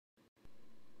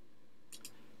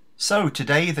So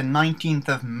today, the 19th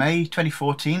of May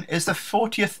 2014, is the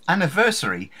 40th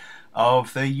anniversary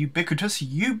of the ubiquitous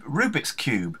Rubik's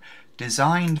Cube,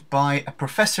 designed by a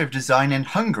professor of design in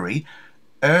Hungary,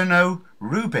 Erno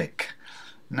Rubik.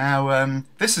 Now,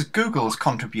 this is Google's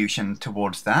contribution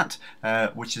towards that,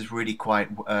 which is really quite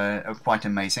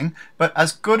amazing. But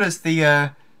as good as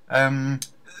the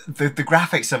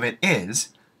graphics of it is,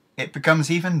 it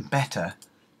becomes even better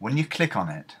when you click on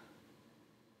it.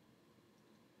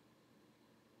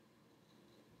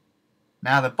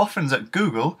 Now, the boffins at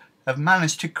Google have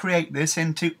managed to create this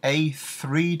into a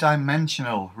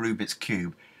three-dimensional Rubik's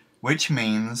Cube, which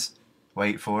means,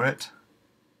 wait for it,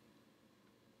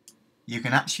 you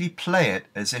can actually play it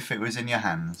as if it was in your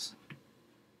hands.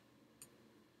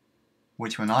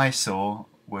 Which, when I saw,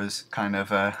 was kind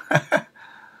of I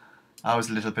was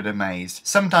a little bit amazed.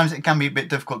 Sometimes it can be a bit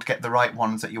difficult to get the right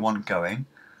ones that you want going.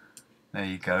 There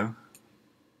you go.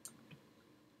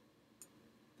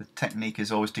 The technique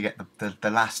is always to get the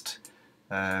last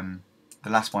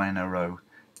one in a row.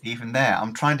 Even there,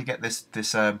 I'm trying to get this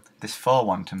far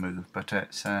one to move, but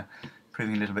it's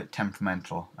proving a little bit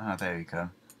temperamental. Ah, there you go.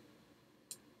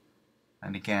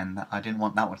 And again, I didn't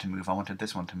want that one to move. I wanted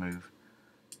this one to move.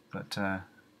 But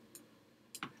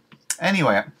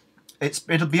anyway,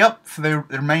 it'll be up for the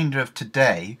remainder of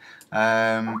today.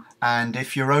 And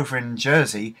if you're over in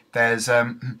Jersey, there's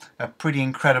a pretty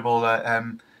incredible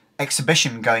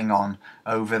exhibition going on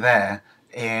over there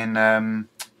in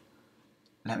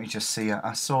let me just see,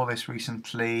 I saw this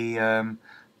recently,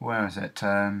 where is it,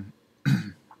 oh,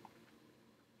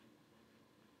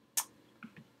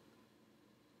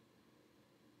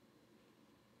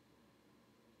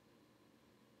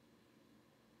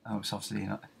 it's obviously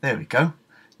not, there we go.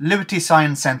 Liberty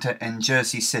Science Centre in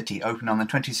Jersey City, open on the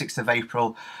 26th of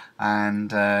April,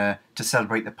 and to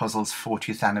celebrate the puzzle's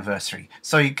 40th anniversary.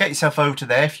 So you get yourself over to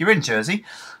there if you're in Jersey,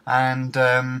 and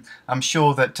I'm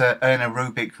sure that Erno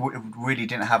Rubik really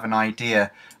didn't have an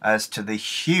idea as to the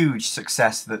huge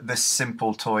success that this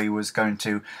simple toy was going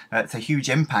to, the huge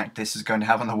impact this is going to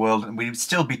have on the world, and we'd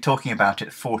still be talking about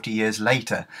it 40 years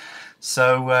later.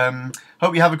 So,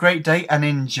 hope you have a great day and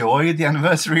enjoy the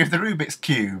anniversary of the Rubik's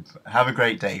Cube. Have a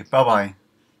great day. Bye-bye.